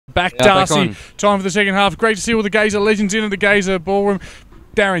back, Darcy. Time for the second half. Great to see all the Gaza legends in at the Gaza ballroom.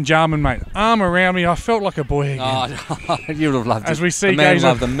 Darren Jarman, mate, arm around me. I felt like a boy again. Oh, you would have loved it. As we see the man Gaza,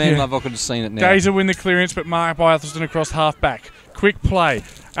 love, the man love. I could have seen it now. Gaza win the clearance, but marked by Athelstone across half back. Quick play.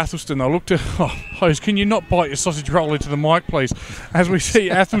 Athelstone, I looked at... Oh, Hose, can you not bite your sausage roll into the mic, please? As we see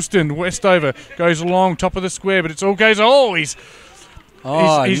Athelstone, Westover, goes along, top of the square, but it's all Gaza. Oh, he's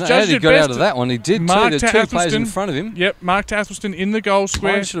judged it got best. Out of that one. He did too. There are two players in front of him. Yep, Mark to Athelstone in the goal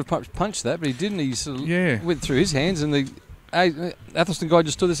square. He should have punched that, but he didn't. He sort of went through his hands, and the Athelstone guy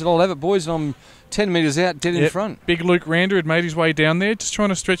just stood there and said, I'll have it, boys, and I'm 10 metres out, dead in front. Big Luke Rander had made his way down there, just trying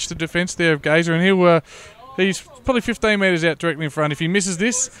to stretch the defence there of Gaza, and he's probably 15 metres out directly in front. If he misses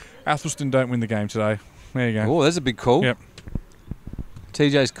this, Athelstone don't win the game today. There you go. Oh, that's a big call. Yep.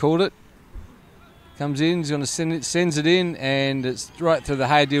 TJ's called it. Comes in, he's going to sends it in, and it's right through the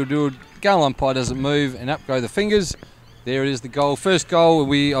hay deal. Goal umpire doesn't move, and up go the fingers. There it is, the goal. First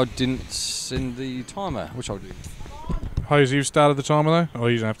goal. I didn't send the timer, which I'll do. Hose, you've started the timer though? Oh,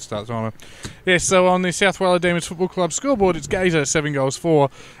 you don't have to start the timer. Yes, so on the South Wales Demons Football Club scoreboard, it's Gaza 7 goals 4,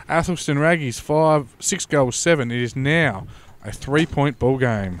 Athelstone Raggies 6 goals 7. It is now a 3-point ball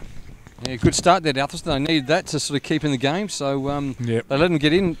game. Yeah, good start there, Athelstone. They needed that to sort of keep in the game, so they let them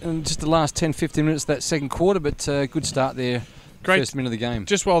get in just the last 10-15 minutes of that second quarter, but good start there. Great. First minute of the game.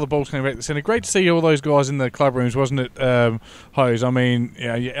 Just while the ball's coming back to the centre. Great to see all those guys in the club rooms, wasn't it, Hose? I mean,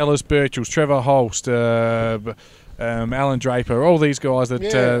 your Ellis Birchells, Trevor Holst, Alan Draper, all these guys that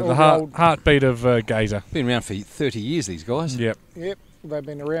the heartbeat of Gaza. Been around for 30 years, these guys. Yep. They've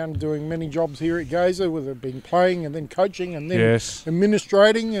been around doing many jobs here at Gaza, where they've been playing and then coaching and then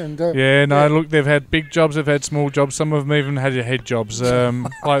administrating. And look, they've had big jobs, they've had small jobs. Some of them even had head jobs,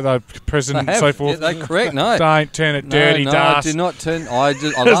 like the president and so forth. Yeah, they're correct. No, don't turn it dirty, I did not turn. I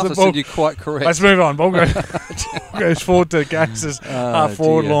laughed. I said you're quite correct. Let's move on. Ball goes forward to Gaza's half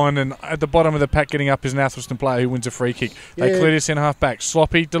forward line, and at the bottom of the pack, getting up is an Athelstone player who wins a free kick. They clear his centre half back.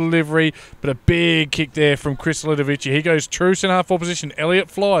 Sloppy delivery, but a big kick there from Chris Lidovici. He goes true centre half forward position.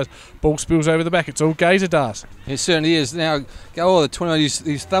 Elliott flies. Ball spills over the back. It's all Gaza does. It certainly is. Now, the 20.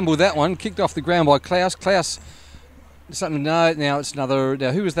 He's stumbled that one. Kicked off the ground by Klaus. Klaus, something. No, now it's another.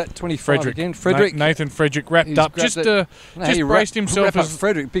 Now, who was that? 25 Frederick again. Frederick. Nathan Frederick wrapped up. Just braced himself. As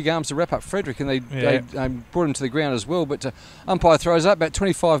Frederick. Big arms to wrap up Frederick, and they brought him to the ground as well. But umpire throws up about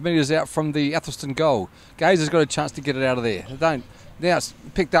 25 metres out from the Athelstone goal. Gaza's got a chance to get it out of there. Now it's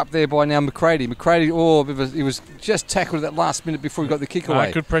picked up there by McCready. He was just tackled at that last minute before he got the kick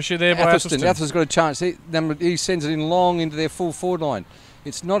away. Good pressure there by Athelstone. Athelstone's got a chance. He sends it in long into their full forward line.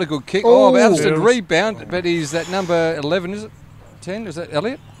 It's not a good kick. But Athelstone rebound, but he's that number 11, is it? 10? Is that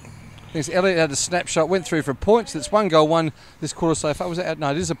Elliott? I think Elliott had a snapshot, went through for points. That's 1 goal 1 this quarter so far. Was that? No,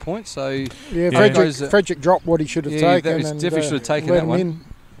 it is a point. So Frederick dropped what he should have taken. He definitely should have taken that one.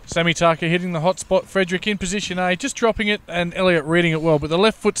 Sammy Tarker hitting the hot spot. Frederick in position A, just dropping it, and Elliott reading it well. But the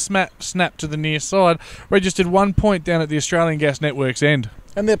left foot snap to the near side, registered 1 point down at the Australian Gas Network's end.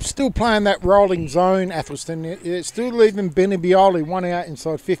 And they're still playing that rolling zone, Athelstone. It's still leaving Benny Bioli one out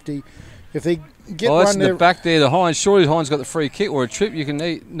inside 50. If they get one in the back there, Hines. Surely Hines got the free kick or a trip. You can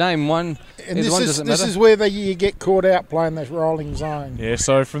name one. And this is where you get caught out playing that rolling zone. Yeah.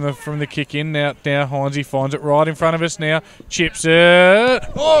 So from the kick in now Hinesy finds it right in front of us now. Chips it.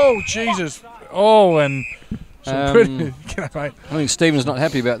 Oh Jesus. Oh, and mate. I mean, Stephen's not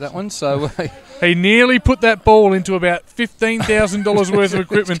happy about that one, so he nearly put that ball into about $15,000 worth of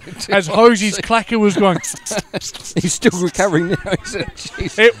equipment as Hosey's clacker was going. He's still recovering now.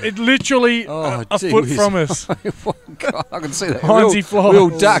 It literally a foot from us. God, I can see that. Hinesy flies.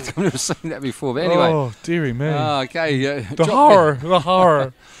 Real duck. I've never seen that before. But anyway. Oh, dearie me. Okay. The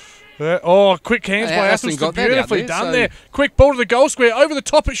horror. Quick hands by Athelstone, beautifully done there. Quick ball to the goal square, over the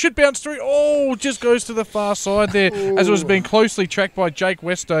top, it should bounce through. Oh, just goes to the far side there, as it was being closely tracked by Jake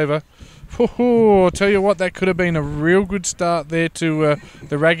Westover. I'll tell you what, that could have been a real good start there to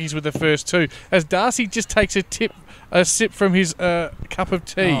the Raggies with the first two, as Darcy just takes a sip from his cup of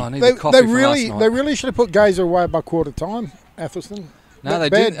tea. They really should have put Gaza away by quarter time, Athelstone. No,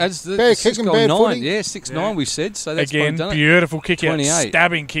 they did. Bad kick and bad footing. Yeah, 6-9 we said. So that's again, beautiful kick out,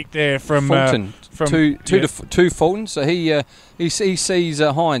 stabbing kick there from Fulton. To Fulton. So he sees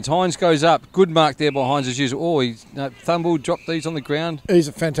Hines. Hines goes up. Good mark there by Hines as usual. Oh, he fumbled, dropped these on the ground. He's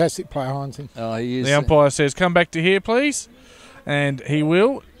a fantastic player, Hines. Oh, he is. The umpire says, "Come back to here, please," and he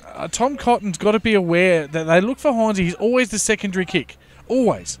will. Tom Cotton's got to be aware that they look for Hines. He's always the secondary kick.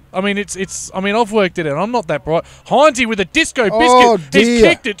 Always. I mean, I've worked it out. I'm not that bright. Hinesy with a disco biscuit. He's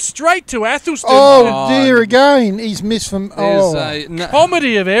kicked it straight to Athelstone. Oh, dear, again. He's missed from...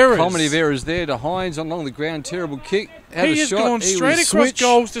 Comedy of errors. Comedy of errors there to Hines along the ground. Terrible kick. He has gone straight across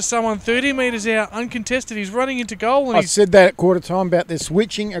goals to someone 30 metres out, uncontested. He's running into goal. And I said that at quarter time about their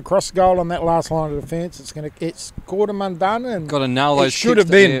switching across goal on that last line of defence. It's caught him undone. And got to nail those kicks.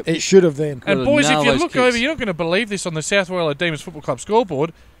 It should have been. And boys, if you look over, you're not going to believe this on the South Wales Demons Football Club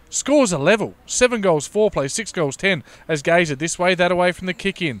scoreboard. Scores are level. 7 goals, 4 plays, 6 goals, 10 as Gaza this way, that away from the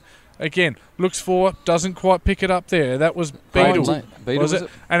kick in. Again, looks for, doesn't quite pick it up there. That was Beadle. Was it?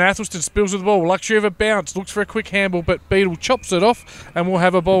 And Athelstone spills with the ball. Luxury of a bounce. Looks for a quick handball, but Beadle chops it off, and we'll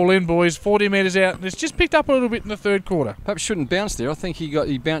have a ball in, boys. 40 metres out, and it's just picked up a little bit in the third quarter. Perhaps shouldn't bounce there. I think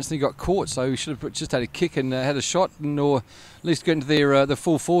he bounced and he got caught, so he should have just had a kick and had a shot, or at least get into the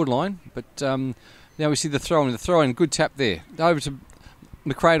full forward line. But now we see the throw in. The throw in, good tap there. Over to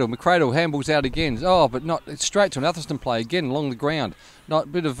McCradle handballs out again. Oh, but not straight to an Athelstone play again along the ground. Not a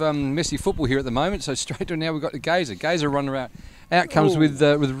bit of messy football here at the moment. So straight to now we've got the Gaza. Gaza runner out. Out comes with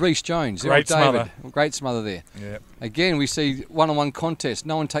Reece Jones. Great smother. Great smother there. Yep. Again, we see one-on-one contest.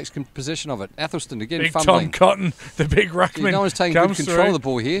 No one takes possession of it. Athelstone again big fumbling. Tom Cotton, the big ruckman. No one's taking good control of the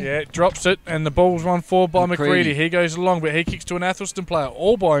ball here. Yeah, drops it, and the ball's run forward by McCready. He goes along, but he kicks to an Athelstone player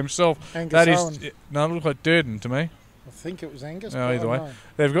all by himself. Angus Owen. It looks like Durden to me. I think it was Angus. No, either way.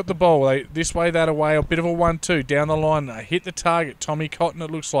 They've got the ball. This way, that away. A bit of a 1-2 down the line. They hit the target. Tommy Cotton, it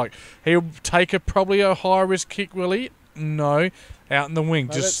looks like. He'll take probably a high-risk kick, will he? No. Out in the wing.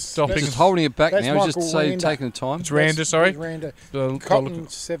 No, just stopping. Just holding it back now. Michael Just taking the time. It's Randa, sorry. Randa. Cotton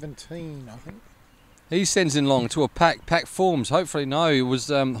 17, I think. He sends in long to a pack. Pack forms. Hopefully, no. It was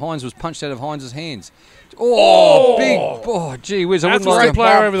Hines was punched out of Hines' hands. Oh, big. Oh, gee whiz. I wouldn't like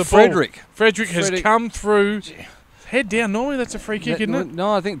player over the Frederick. ball. Frederick has come through. Head down. Normally that's a free kick, isn't it?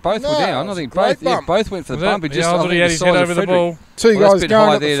 No, I think both were down. I think both went for the bump. I thought he had his head over the ball. Two guys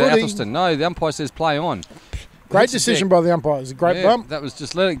going at the footy. Athelstone. No, the umpire says play on. Great decision by the umpires. A great bump. That was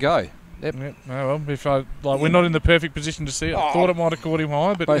just let it go. Yep. Oh, well, we're not in the perfect position to see it. I thought it might have caught him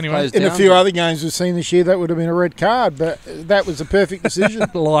high, but anyway. In a few other games we've seen this year, that would have been a red card, but that was a perfect decision.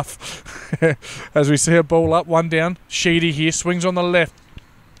 Life. As we see a ball up, one down. Sheedy here, swings on the left.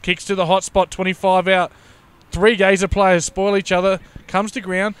 Kicks to the hot spot, 25 out. 3 Gaza players spoil each other. Comes to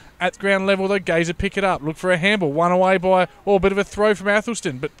ground. At ground level, though, Gaza pick it up. Look for a handball. One away by, a bit of a throw from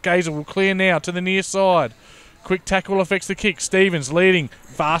Athelstone, but Gaza will clear now to the near side. Quick tackle affects the kick. Stevens leading.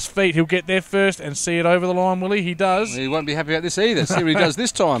 Fast feet. He'll get there first and see it over the line, will he? He does. He won't be happy about this either. See what he does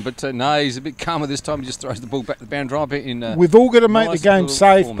this time. But no, he's a bit calmer this time. He just throws the ball back the boundary in. We've all got to make the game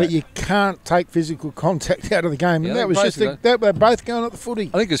safe, but you can't take physical contact out of the game. And that was just they're both going at the footy.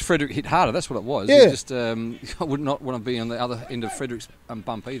 I think it was Frederick hit harder. That's what it was. Yeah. Just, I would not want to be on the other end of Frederick's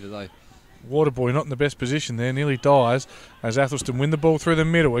bump either, though. Waterboy not in the best position there, nearly dies as Athelstone win the ball through the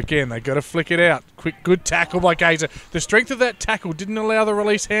middle. Again, they got to flick it out. Quick, good tackle by Gaza. The strength of that tackle didn't allow the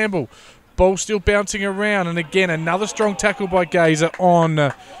release handball. Ball still bouncing around, and again, another strong tackle by Gaza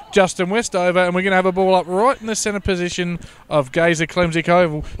on Justin Westover, and we're going to have a ball up right in the centre position of Gaza Clemsick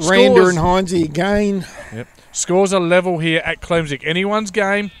Oval. Randa and Heinze again. Yep. Scores are level here at Clemsick. Anyone's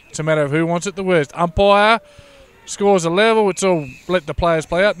game. It's a matter of who wants it the worst. Umpire. Scores a level. It's all let the players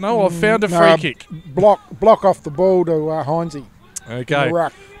play out. No, I've found a free kick. Block off the ball to Heinze. Okay.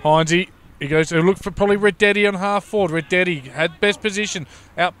 Heinze. He goes to look for probably Redetti on half forward. Redetti had best position.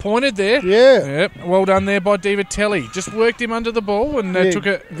 Outpointed there. Yeah. Yep. Well done there by Divitelli. Just worked him under the ball and took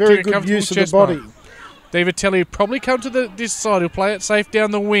a very good use of the body. Divitelli probably come to this side. He'll play it safe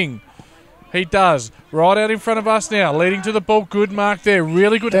down the wing. He does. Right out in front of us now. Leading to the ball. Good mark there.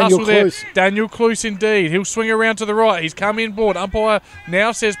 Really good hustle there. Daniel Cluse indeed. He'll swing around to the right. He's come in board. Umpire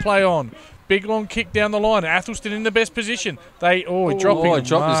now says play on. Big long kick down the line. Athelstone in the best position. He dropped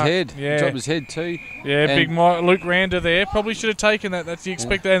his head. Yeah. Dropped his head too. Yeah, big Luke Randa there. Probably should have taken that. That's the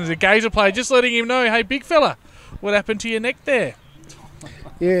expected. And the Gaza player just letting him know, hey, big fella, what happened to your neck there?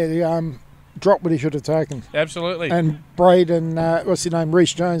 Yeah, dropped what he should have taken. Absolutely. And Braden,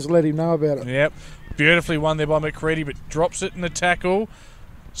 Reece Jones let him know about it. Yep. Beautifully won there by McCready, but drops it in the tackle.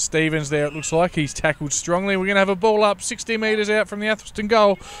 Stevens there, it looks like. He's tackled strongly. We're going to have a ball up 60 metres out from the Athelstone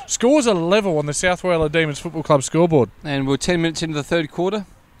goal. Scores are level on the South Wales Demons Football Club scoreboard. And we're 10 minutes into the third quarter.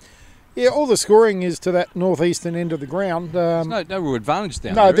 Yeah, all the scoring is to that northeastern end of the ground. There's no real advantage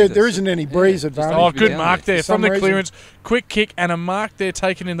down there. No, there isn't any breeze advantage. Oh, good mark there from the clearance. Quick kick and a mark there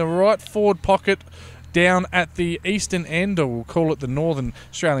taken in the right forward pocket down at the eastern end, or we'll call it the Northern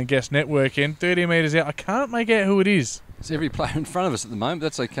Australian Guest Network end, 30 metres out. I can't make out who it is. It's every player in front of us at the moment, but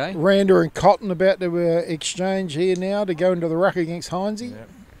that's okay. Randa and Cotton about to exchange here now to go into the ruck against Heinze. Yep.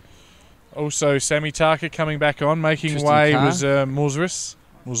 Also, Sammy Tarker coming back on, making Tristan way Carr. was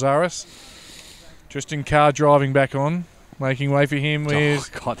Muzaris. Tristan Carr driving back on. Making way for him is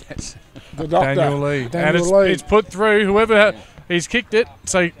that's the doctor, Daniel Lee. Daniel And Lee. it's put through. Whoever he's kicked it.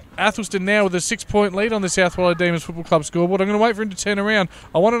 So Athelstone now with a 6-point lead on the South Wally Demons Football Club scoreboard. I'm going to wait for him to turn around.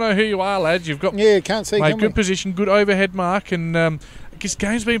 I want to know who you are, lads. You've got can't see. made good position, good overhead mark, and this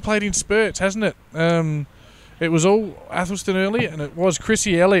game's been played in spurts, hasn't it? It was all Athelstone early, and it was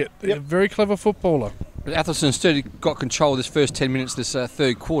Chrissy Elliott, a very clever footballer. But Athelstone instead got control of this first 10 minutes this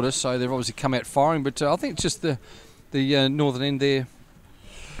third quarter, so they've obviously come out firing. But I think it's just the northern end there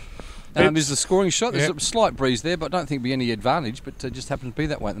is the scoring shot. There's a slight breeze there, but I don't think it'll be any advantage, but just happens to be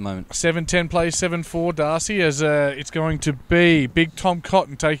that way at the moment. 7-10 plays 7-4, Darcy, as it's going to be Big Tom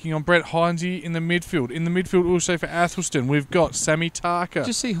Cotton taking on Brett Heinze in the midfield. In the midfield also for Athelstone, we've got Sammy Tarker.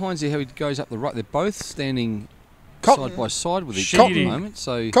 Just see Heinze how he goes up the right. They're both standing side by side with each other other at the moment.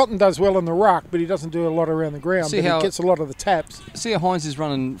 So Cotton does well in the ruck, but he doesn't do a lot around the ground. But he gets a lot of the taps. See how Heinze is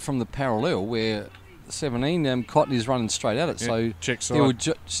running from the parallel where 17, Cotton is running straight at it. So check side. He would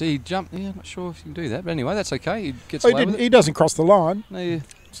see jump. Yeah, I'm not sure if you can do that, but anyway, that's okay. He gets away with it. He doesn't cross the line. No, yeah.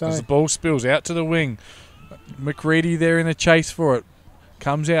 So as the ball spills out to the wing, McReady there in the chase for it.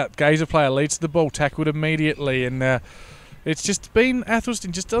 Comes out. Gaza player leads to the ball, tackled immediately, and it's just been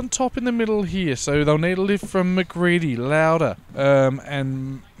Athelstone just on top in the middle here. So they'll need a lift from McReady, Lauder,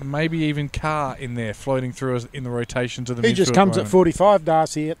 and maybe even Carr in there, floating through in the rotations of the midfield. He just comes at 45,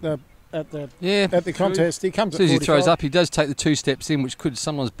 Darcy, at the contest. He comes as soon as he throws up, he does take the 2 steps in, which could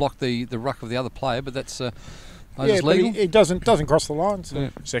sometimes block the ruck of the other player, but that's legal. But he doesn't cross the line. So.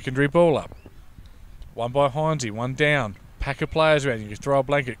 Secondary ball up. One by Heinze, one down. Pack of players around. You can throw a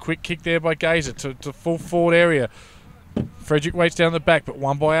blanket. Quick kick there by Gaza to full forward area. Frederick waits down the back, but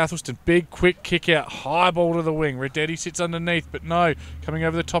one by Athelstone. Big, quick kick out. High ball to the wing. Redetti sits underneath, but no. Coming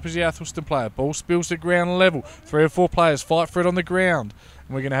over the top is the Athelstone player. Ball spills to ground level. 3 or 4 players fight for it on the ground.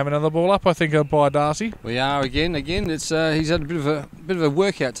 And we're going to have another ball up, I think, by Darcy. We are again. It's he's had a bit of a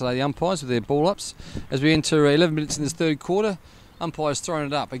workout today, the umpires, with their ball ups. As we enter 11 minutes in this third quarter, umpire's thrown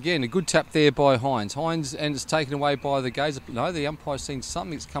it up. Again, a good tap there by Heinze, and it's taken away by the Gaza. No, the umpire's seen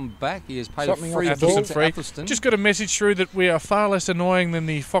something. It's come back. He has paid something a free ball to Athelstone. Just got a message through that we are far less annoying than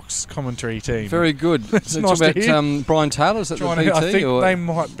the Fox commentary team. Very good. It's nice about to hear. Brian Taylor's at the BT? I think or they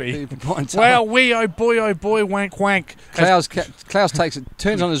might be. Wow, oh boy, wank. Klaus takes it,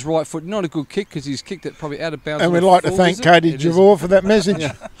 turns on his right foot. Not a good kick because he's kicked it probably out of bounds. And we'd like to thank Katie Javor for that message.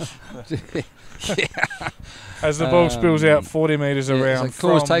 Yeah. As the ball spills out 40 metres around. So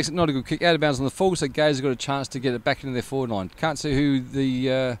Claus takes it, not a good kick, out of bounds on the full, so Gaza got a chance to get it back into their forward line. Can't see who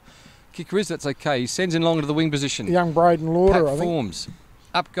the kicker is, that's okay. He sends in long to the wing position. Young Braden Lauder, I think. Forms.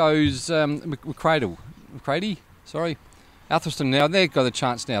 Up goes McCradle. Sorry. Athelstone now, they've got a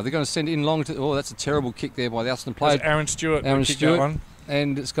chance now. They're going to send in long to... Oh, that's a terrible kick there by the Athelstone player. That's Aaron Stewart. That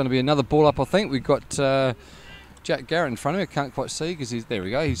and it's going to be another ball up, I think. We've got... Jack Garrett in front of me. I can't quite see because there we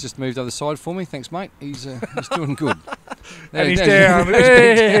go. He's just moved other side for me. Thanks, mate. He's doing good. And he's down.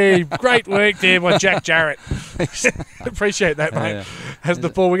 Hey, great work there by Jack Jarrett. Appreciate that, mate. Yeah. Has the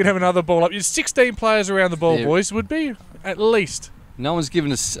ball. We're going to have another ball up. There's 16 players around the ball, boys. Would be at least. No one's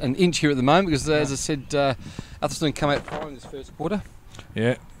given us an inch here at the moment because, as I said, Athelstone come out firing this first quarter.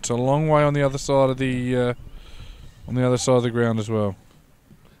 Yeah, it's a long way on the other side of the ground as well.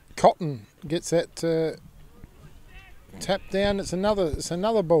 Cotton gets that. Tap down, it's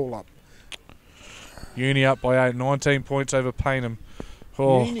another ball up. Uni up by 8, 19 points over Paynham.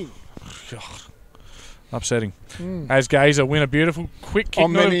 Oh, God. Upsetting. As Gaza win a beautiful quick kick.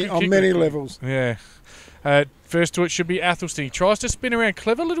 On many levels. Yeah. First to it should be Athelstone. He tries to spin around.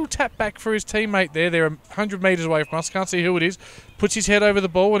 Clever little tap back for his teammate there. They're 100 metres away from us. Can't see who it is. Puts his head over the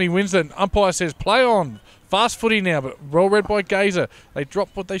ball and he wins it. Umpire says, play on. Fast footy now, but well read by Gaza. They drop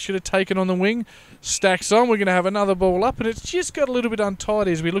what they should have taken on the wing. Stacks on. We're going to have another ball up, and it's just got a little bit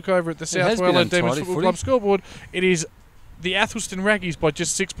untidy as we look over at the South Wales Demons Football Club scoreboard. It is the Athelstone Raggies by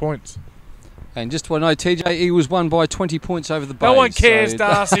just 6 points. And just to know, TJ, he was won by 20 points over the Bay. No one cares,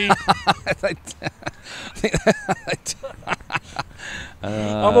 Darcy.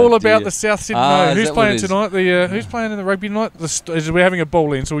 I'm all about the South Sydney. Who's playing tonight? Who's playing in the rugby tonight? We're having a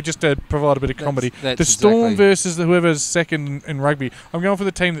ball in, so we just provide a bit of comedy. The Storm versus whoever's second in rugby. I'm going for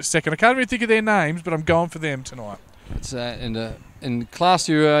the team that's second. I can't even think of their names, but I'm going for them tonight. It's in class,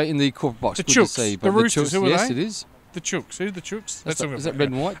 you're in the corporate box. The Chooks. The Roosters. Who are they? Yes, it is. The Chooks. Who's the Chooks? Is that red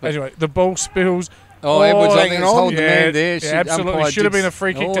and white? Anyway, the ball spills. Edwards, I think, is holding the man there. Yeah, absolutely. Should have been a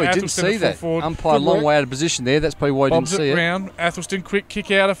free kick to Athelstone. Didn't see that. Forward. Umpire long way out of position there. That's probably why he didn't see it. Round. Athelstone quick kick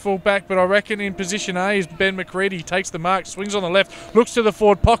out of full back, but I reckon in position A is Ben McReady. He takes the mark, swings on the left, looks to the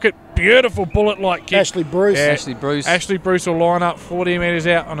forward pocket. beautiful bullet-like kick. Ashley Bruce. Yeah. Ashley Bruce will line up 40 metres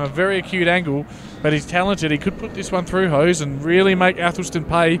out on a very acute angle, but he's talented. He could put this one through, Hose, and really make Athelstone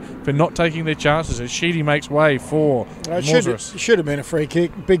pay for not taking their chances as Sheedy makes way for Mosris. It should have been a free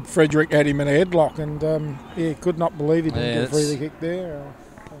kick. Big Frederick had him in a headlock, and could not believe he didn't get a free kick there.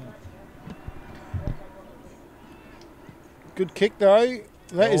 Good kick, though.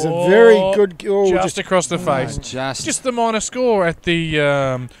 That is a very good... just across the face. Just the minor score at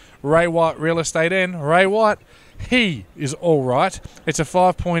the Ray White real estate end. Ray White, he is all right. It's a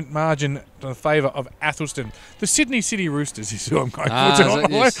 5-point margin in favour of Athelstone. The Sydney City Roosters is who I'm going for.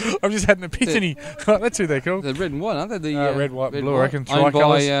 Yes. I've just had an epiphany. That's who they're called. The red and white, aren't they? Red, white, blue, I reckon.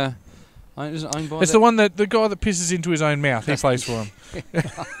 Tricolours. It's the one the guy that pisses into his own mouth. He plays for him.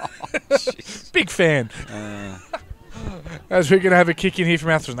 Big fan. As we're going to have a kick in here from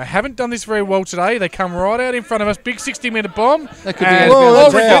Athelstone. They haven't done this very well today. They come right out in front of us. Big 60-metre bomb. That could be out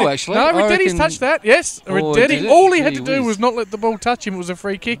of bounds actually. No, Redetti's touched that, yes. Redetti. All he had to do was not let the ball touch him. It was a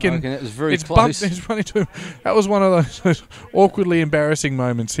free kick. And that was very close. He's run into him. That was one of those awkwardly embarrassing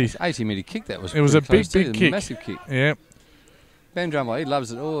moments. 80-metre kick, that was. It was a big kick. Massive kick. Yeah. Ben Drummer, he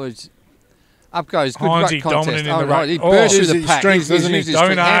loves it. Up goes. Good Heinze contest. dominant in the ruck. He burst through the pack. Strength, doesn't he?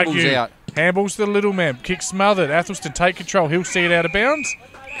 Don't argue. Out. Handballs to the little man. Kick smothered. Athelstone take control. He'll see it out of bounds.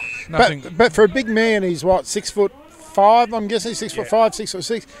 Nothing. But for a big man, he's what, 6'5", I'm guessing, 6'5",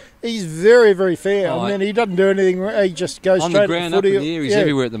 6'6". He's very, very fair. I mean, he doesn't do anything. He just goes on straight the ground, at the footy. Up in the air. He's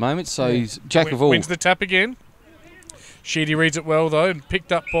everywhere at the moment, so he's jack of all. Wins the tap again. Sheedy reads it well, though, and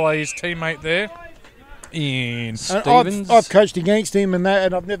picked up by his teammate there. In Stevens. I've coached against him and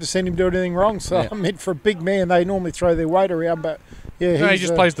I've never seen him do anything wrong. So I mean, for a big man, they normally throw their weight around, but he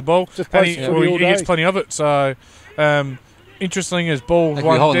just plays the ball. He gets plenty of it. So interesting as ball one down.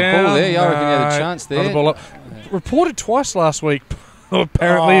 The ball there. I reckon he had a chance there. The ball up. Reported twice last week.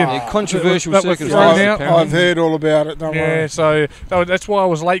 Apparently, controversial circumstances. I've heard all about it. Don't worry. So that's why I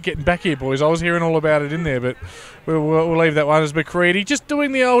was late getting back here, boys. I was hearing all about it in there, but we'll leave that one as McCready just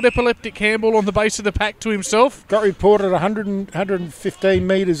doing the old epileptic handball on the base of the pack to himself. Got reported 115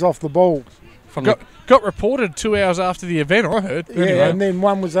 metres off the ball. Got reported 2 hours after the event, I heard. Anyway. And then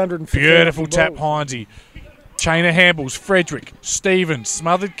one was 115. Beautiful tap, Heinze. Chain of handballs, Frederick, Stevens,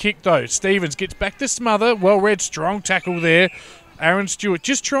 smothered kick though. Stevens gets back to smother. Well read, strong tackle there. Aaron Stewart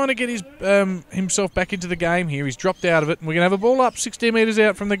just trying to get his himself back into the game here. He's dropped out of it, and we're going to have a ball up 60 metres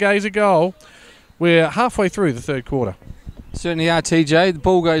out from the Gaza goal. We're halfway through the third quarter. Certainly are, TJ. The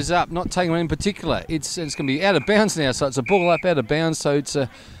ball goes up, not taking one in particular. It's going to be out of bounds now, so it's a ball up out of bounds, so it's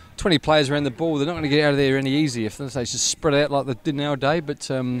 20 players around the ball. They're not going to get out of there any easier if they just spread out like they did nowadays, but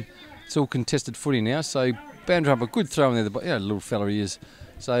it's all contested footy now, so Boundrump, a good throw in there. Little fella he is.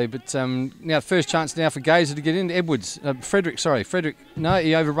 So, but now first chance now for Gazer to get in. Edwards, Frederick. No,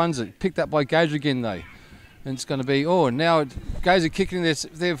 he overruns it. Picked up by Gazer again though, and it's going to be now Gazer kicking this.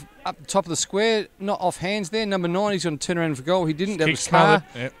 They're up top of the square, not off hands there. Number 9, he's going to turn around for goal. He didn't. That was Carr.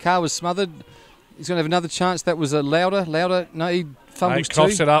 Yep. Carr was smothered. He's going to have another chance. That was a Louder. No, he fumbles too. He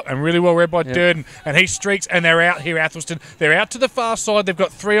coughs it up, and really well read by Durden. And he streaks, and they're out here, Athelstone. They're out to the far side. They've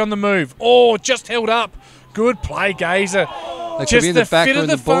got 3 on the move. Just held up. Good play, Gazer. Just the fit of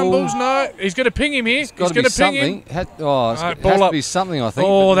the fumbles. No, he's going to ping him here. He's going to ping him. It has to be something, I think.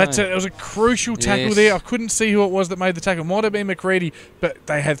 It was a crucial tackle there. I couldn't see who it was that made the tackle. Might have been McCready, but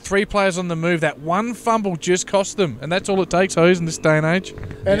they had 3 players on the move. That one fumble just cost them, and that's all it takes, Hose, in this day and age.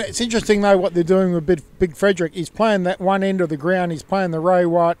 And it's interesting, though, what they're doing with Big Frederick. He's playing that one end of the ground. He's playing the Ray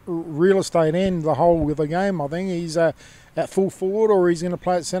White real estate end the whole of the game, I think. He's at full forward, or he's going to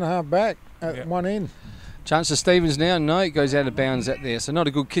play at centre-half back at one end. Chance for Stevens now. No, it goes out of bounds out there. So not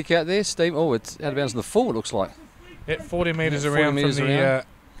a good kick out there, Steve. It's out of bounds on the full, it looks like. 40 metres around from the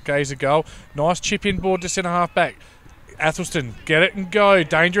Gazer goal. Nice chip in board to centre-half back. Athelstone, get it and go.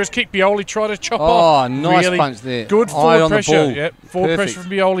 Dangerous kick. Bioli tried to chop off. Nice punch there. Good forward pressure. Forward pressure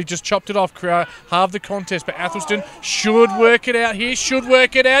from Bioli. Just chopped it off. Halved the contest. But Athelstone should work it out here.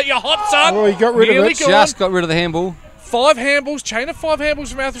 You're hot, son. He got rid of it. Just got rid of the handball. 5 handballs, chain of 5 handballs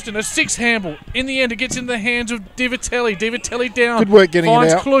from Athelstone, a 6th handball. In the end, it gets in the hands of Divitelli. Divitelli down. Good work getting it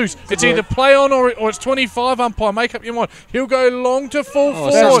out. Clues. It's either play on or it's 25 umpire. Make up your mind. He'll go long to full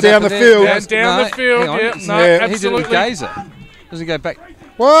forward. That's down the field. Down the field. Absolutely. He did it with Gazer. Doesn't go back.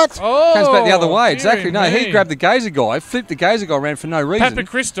 What? Comes back the other way. Exactly. No, he grabbed the Gazer guy, flipped the Gazer guy around for no reason. Papa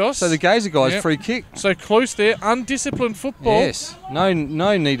Christos. So the Gazer guy's free kick. So close there. Undisciplined football. Yes. No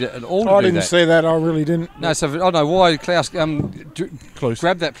need at all to do that. I didn't see that. I really didn't. No, so I don't know why Klaus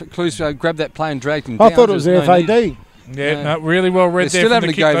grabbed that play and dragged him down. I thought it was the FAD. Yeah, really well read there. Still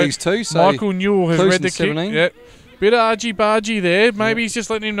having to go these two. So Michael Newell has read the kick. Bit argy-bargy there. Maybe he's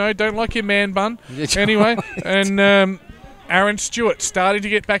just letting him know, don't like your man bun. Anyway, and Aaron Stewart starting to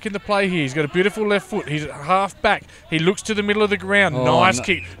get back into play here. He's got a beautiful left foot. He's half back. He looks to the middle of the ground. Nice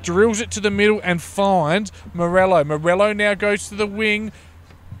kick. Drills it to the middle and finds Morello. Morello now goes to the wing.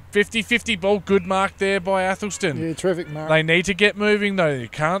 50-50 ball. Good mark there by Athelstone. Yeah, terrific mark. They need to get moving, though. You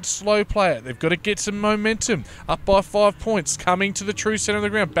can't slow play it. They've got to get some momentum. Up by 5 points. Coming to the true centre of the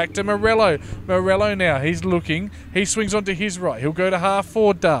ground. Back to Morello. Morello now. He's looking. He swings onto his right. He'll go to half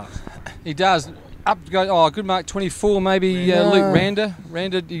forward, Dart. He does. Up to go. Good mark. 24. Maybe Luke Randa.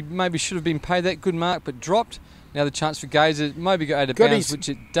 Randa. He maybe should have been paid that good mark, but dropped. Now the chance for Gaza maybe go out of bounds, which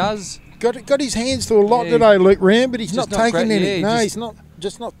it does. Got his hands to a lot today, Luke Rand, but he's not taking any. No, he's not.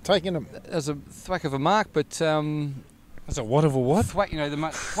 Just not taking them. As a thwack of a mark, but that's a what of a what? Thwack. You know the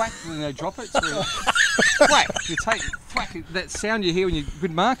thwack when they drop it. So thwack. You take thwack. That sound you hear when you good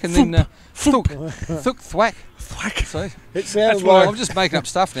mark, and then thuk, thwack. Thwack. So it sounded like I'm just making up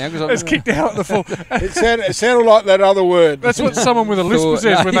stuff now because it's kicked out at the full. It sounded like that other word. That's what someone with a lisp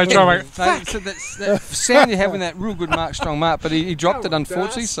says when they try to make. So that sound you have in that real good mark, strong mark, but he dropped it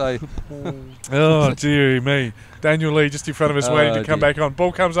unfortunately. So. Oh dear me. Daniel Lee just in front of us waiting to come back on.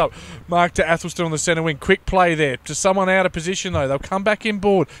 Ball comes up. Mark to Athelstone on the centre wing. Quick play there. To someone out of position, though. They'll come back in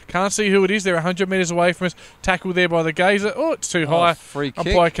board. Can't see who it is. They're 100 metres away from us. Tackle there by the Gaza. Oh, it's too high. Free kick.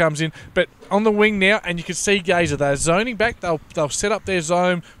 Umpire comes in. But on the wing now, and you can see Gaza. They're zoning back. They'll set up their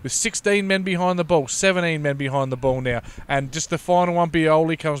zone with 16 men behind the ball. 17 men behind the ball now. And just the final one,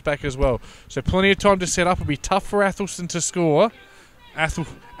 Bioli comes back as well. So plenty of time to set up. It'll be tough for Athelstone to score.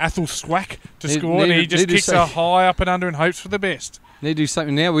 Athelstone to score, and he just kicks her high up and under and hopes for the best. Need to do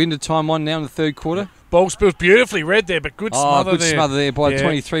something now. We're into time on now in the third quarter. Ball spills beautifully red there, but good smother there. Good smother there by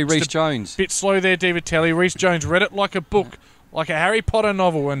 23, Reece Jones. Bit slow there, Divitelli. Reece Jones read it like a book, like a Harry Potter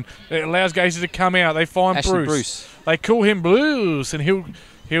novel, and it allows Gaza to come out. They find Bruce. They call him Blues, and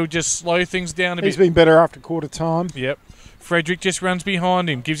he'll just slow things down a bit. He's been better after quarter time. Yep. Frederick just runs behind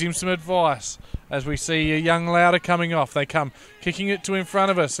him, gives him some advice. As we see a young Lauder coming off. They come kicking it to in front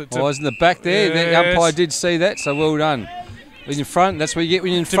of us. It's in the back there. Yes. The umpire did see that, so well done. In front, that's what you get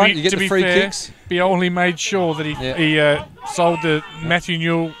when you're in front. You get the free kicks. Bioli made sure that he sold the Matthew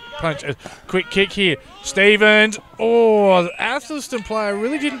Newell punch. A quick kick here. Stevens. Oh, the Athelstone player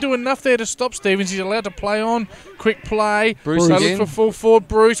really didn't do enough there to stop Stevens. He's allowed to play on. Quick play. Bruce they again. Look for full forward.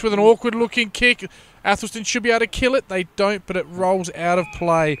 Bruce with an awkward looking kick. Athelstone should be able to kill it. They don't, but it rolls out of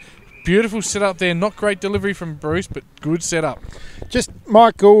play. Beautiful setup there. Not great delivery from Bruce, but good setup. Just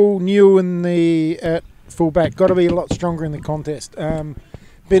Michael New in the fullback. Got to be a lot stronger in the contest.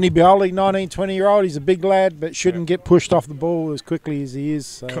 Benny Bioli, 19, 20-year-old. He's a big lad, but shouldn't get pushed off the ball as quickly as he is.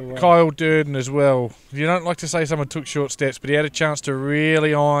 So, Kyle Durden as well. You don't like to say someone took short steps, but he had a chance to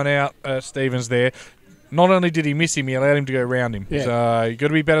really iron out Stevens there. Not only did he miss him, he allowed him to go around him. Yeah. So you've got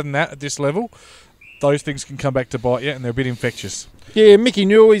to be better than that at this level. Those things can come back to bite you, and they're a bit infectious. Yeah, Mickey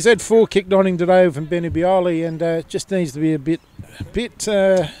Newell, he's had 4 kicked on him today from Benny Bioli, and just needs to be a bit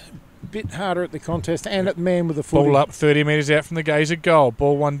harder at the contest and at the man with the footy. Ball up 30 metres out from the Gaza goal.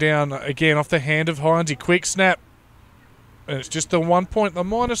 Ball one down again off the hand of Heinze. Quick snap. And it's just the 1 point, the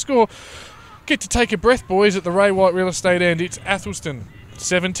minor score. Get to take a breath, boys, at the Ray White Real Estate end. It's Athelstone,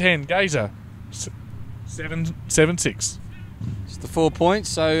 7-10. Gaza, 7-6. It's the 4 points,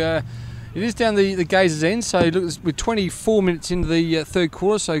 so... it is down the Gaza's end, so look, we're 24 minutes into the third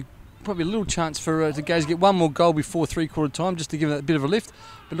quarter, so probably a little chance for the Gaza to get one more goal before three-quarter time, just to give it a bit of a lift.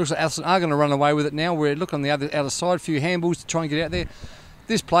 But it looks like Athelstone are going to run away with it now. We're looking on the other side, a few handballs to try and get out there.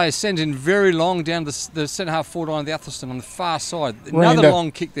 This player sends in very long down the centre-half forward line of the Athelstone on the far side. Another long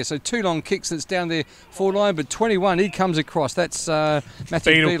kick there, so 2 long kicks that's down there forward line, but 21, he comes across. That's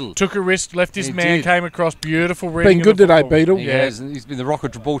Matthew Beadle. Took a risk, left his man, came across. Beautiful reading. Been good today, Beadle. He has. He's been the Rock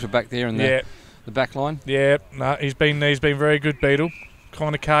of Gibraltar back there in the back line. Yeah, no, he's been very good, Beadle.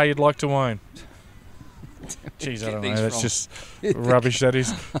 Kind of car you'd like to own. Jeez, I don't know. That's just rubbish, that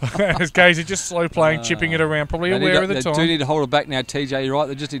is. Gaza just slow playing, chipping it around, probably aware of the time. They do need to hold it back now, TJ. You're right.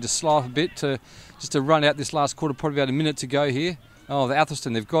 They just need to slow up a bit to run out this last quarter. Probably about a minute to go here. Oh, the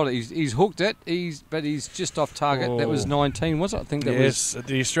Athelstone, they've got it. He's hooked it. But he's just off target. That was 19, was it? I think that was. Yes, at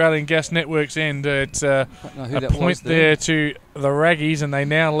the Australian Gas Network's end. It's a point there to the Raggies, and they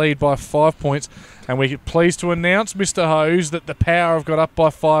now lead by 5 points. And we're pleased to announce, Mr. Hose, that the Power have got up by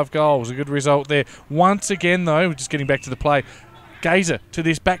 5 goals. A good result there. Once again, though, just getting back to the play, Gaza to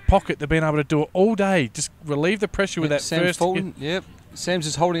this back pocket. They've been able to do it all day. Just relieve the pressure with that Sam first. Fulton, yep. Sam's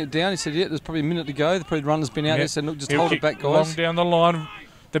just holding it down. He said, there's probably a minute to go. The runner's been out there. Said, look, just hold it back, guys. Long down the line.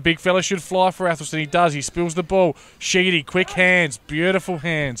 The big fella should fly for Athelstone. He does. He spills the ball. Sheedy, quick hands. Beautiful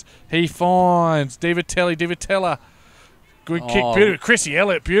hands. He finds Divitella. Good kick, beautiful. Chrissy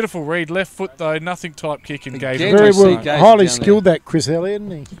Elliott, beautiful read. Left foot, though, nothing type kick and Gaza. Very well, highly skilled that Chris Elliott,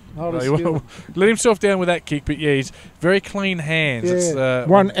 isn't he? Well, let himself down with that kick, but yeah, he's very clean hands. Yeah.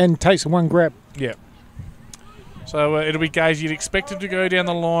 It's, and takes one grab. Yeah. So it'll be Gaza. You'd expect him to go down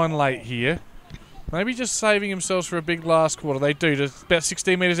the line late here. Maybe just saving themselves for a big last quarter. They do. Just about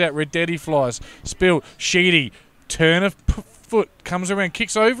 16 metres out, Reddetti flies. Spill, Sheedy, turn of foot, comes around,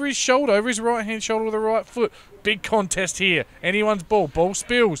 kicks over his shoulder, over his right-hand shoulder with the right foot. Big contest here. Anyone's ball. Ball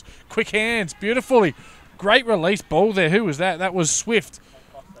spills. Quick hands. Beautifully. Great release ball there. Who was that? That was Swift.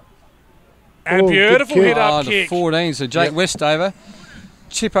 And beautiful hit-up kick. 14, so Jake Westover.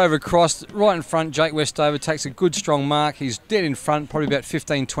 Chip over across, right in front. Jake Westover takes a good strong mark. He's dead in front, probably about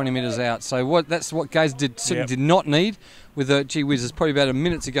 15, 20 metres out. So that's what Gaza certainly did not need. With gee whiz, it's probably about a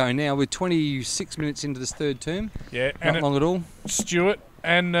minute to go now. We're 26 minutes into this third term. Yeah, not long at all. Stewart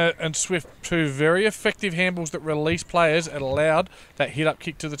and Swift, two very effective handballs that release players and allowed that hit-up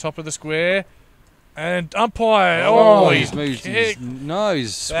kick to the top of the square. And umpire, he's moved his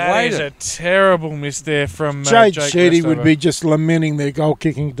nose. That is a terrible miss there from Jake Sheedy would be just lamenting their goal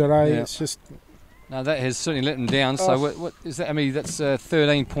kicking today. Yeah. It's just... No, that has certainly let them down. So what is that? I mean, that's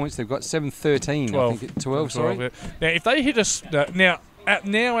 13 points. They've got 7-13. 12. I think 12, sorry. Yeah. Now, if they hit us... now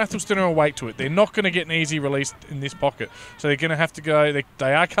Athelstone are awake to it. They're not going to get an easy release in this pocket. So they're going to have to go...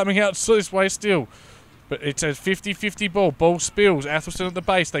 They are coming out this way still. But it's a 50-50 ball. Ball spills. Athelstone at the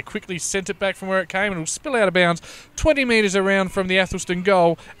base. They quickly sent it back from where it came and it'll spill out of bounds 20 metres around from the Athelstone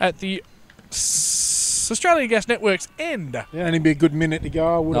goal at the Australian Gas Network's end. Yeah, only be a good minute to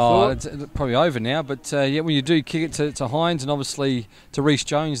go, I would have thought. It's probably over now. But, yeah, when you do kick it to Hines and obviously to Reece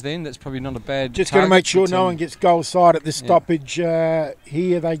Jones then, that's probably not a bad Just got to make sure no one gets goal side at this stoppage here.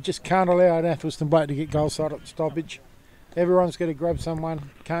 They just can't allow an Athelstone bloke to get goal side at the stoppage. Everyone's got to grab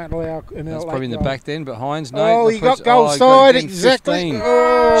someone. Can't allow... That's probably in the back then, but Hines, no. Oh, he got goal side, exactly. Sheedy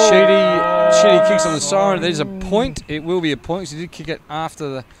kicks on the siren. There's a point. It will be a point, because he did kick it after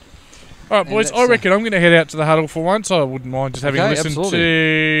the... All right, boys, I reckon I'm going to head out to the huddle for once. I wouldn't mind just having a listen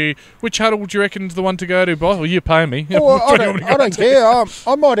to... Which huddle would you reckon is the one to go to, boss? Well, you're paying me. I don't care.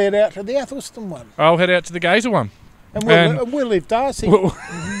 I might head out to the Athelstone one. I'll head out to the Gaza one. And we'll leave Darcy.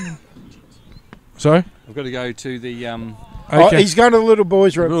 Sorry? I've got to go to the... he's going to the little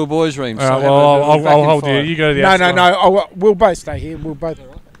boys' room. Little boys' room. So I'll hold you. You go to the No. We'll both stay here. We'll both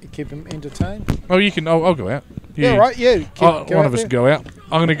keep him entertained. Oh, you can. I'll go out. Yeah, right. Yeah. One of us go out.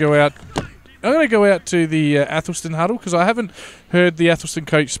 I'm going to go out. I'm going to go out to the Athelstone huddle because I haven't heard the Athelstone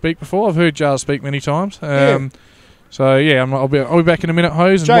coach speak before. I've heard Giles speak many times. So yeah, I'll be back in a minute,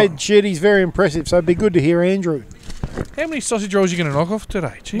 Hose. Jade Shetty's very impressive. So it'd be good to hear Andrew. How many sausage rolls are you going to knock off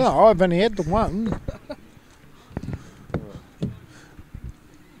today? Jeez. No, I've only had the one.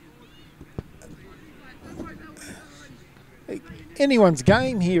 Anyone's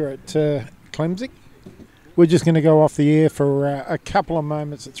game here at Clemsick. We're just going to go off the air for a couple of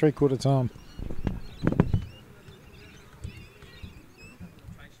moments at 3/4 time.